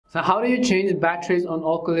So how do you change batteries on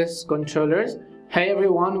Oculus controllers? Hey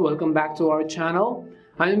everyone, welcome back to our channel.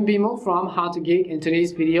 I'm Bimo from How to Geek. In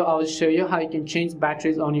today's video, I will show you how you can change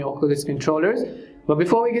batteries on your Oculus controllers. But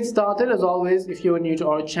before we get started, as always, if you are new to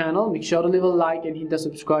our channel, make sure to leave a like and hit the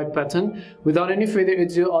subscribe button. Without any further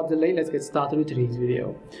ado or delay, let's get started with today's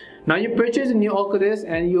video. Now you purchased a new Oculus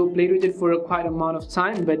and you played with it for quite amount of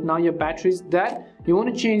time, but now your battery is dead. You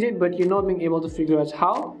want to change it, but you're not being able to figure out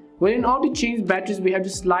how. Well, in order to change batteries, we have to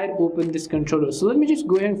slide open this controller. So let me just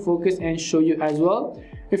go ahead and focus and show you as well.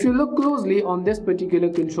 If you look closely on this particular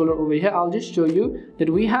controller over here, I'll just show you that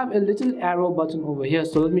we have a little arrow button over here.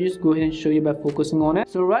 So let me just go ahead and show you by focusing on it.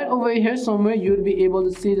 So right over here somewhere, you'll be able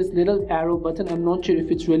to see this little arrow button. I'm not sure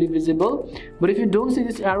if it's really visible, but if you don't see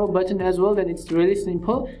this arrow button as well, then it's really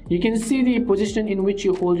simple. You can see the position in which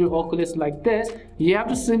you hold your Oculus like this. You have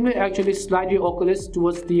to simply actually slide your Oculus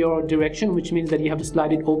towards your direction, which means that you have to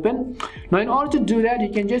slide it open. Now in order to do that, you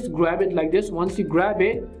can just grab it like this. Once you grab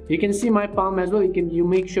it, you can see my palm as well. You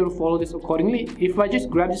make sure to follow this accordingly. If I just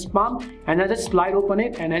grab this palm and I just slide open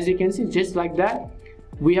it, and as you can see, just like that,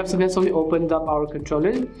 we have successfully opened up our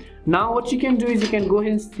controller. Now what you can do is you can go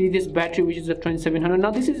ahead and see this battery, which is a 2700.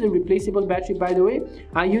 Now this is a replaceable battery, by the way.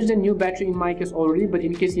 I used a new battery in my case already, but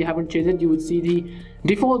in case you haven't changed it, you would see the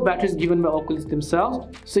default batteries given by Oculus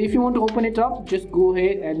themselves. So if you want to open it up, just go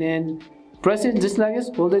ahead and then press it just like this,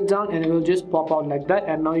 hold it down, and it will just pop out like that.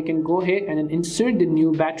 And now you can go ahead and then insert the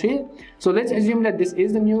new battery. So let's assume that this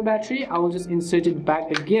is the new battery. I will just insert it back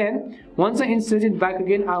again. Once I insert it back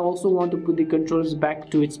again, I also want to put the controllers back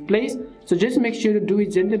to its place. So just make sure to do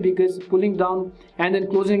it gently, because pulling down and then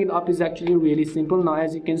closing it up is actually really simple. Now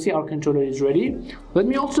as you can see, our controller is ready. Let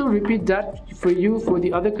me also repeat that for you for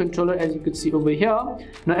the other controller, as you could see over here.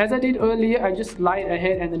 Now as I did earlier, I just slide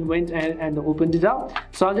ahead and then went ahead and opened it up.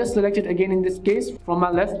 So I'll just select it again in this case from my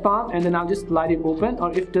left palm, and then I'll just slide it open.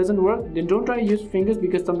 Or if it doesn't work, then don't try to use fingers,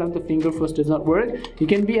 because sometimes the finger first does not work. You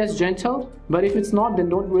can be as gentle, but if it's not, then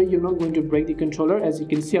don't worry, you're not going to break the controller. As you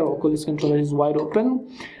can see, our Oculus controller is wide open.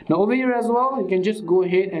 Now over here as well, you can just go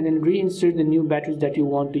ahead and then reinsert the new batteries that you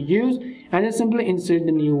want to use, and then simply insert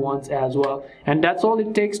the new ones as well. And that's all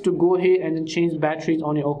it takes to go ahead and then change batteries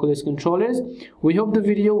on your Oculus controllers. We hope the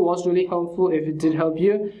video was really helpful. If it did help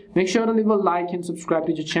you, make sure to leave a like and subscribe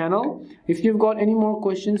to the channel. If you've got any more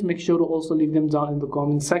questions, make sure to also leave them down in the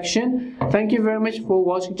comment section. Thank you very much for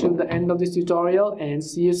watching till the end of this tutorial, and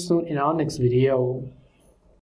see you soon in our next video.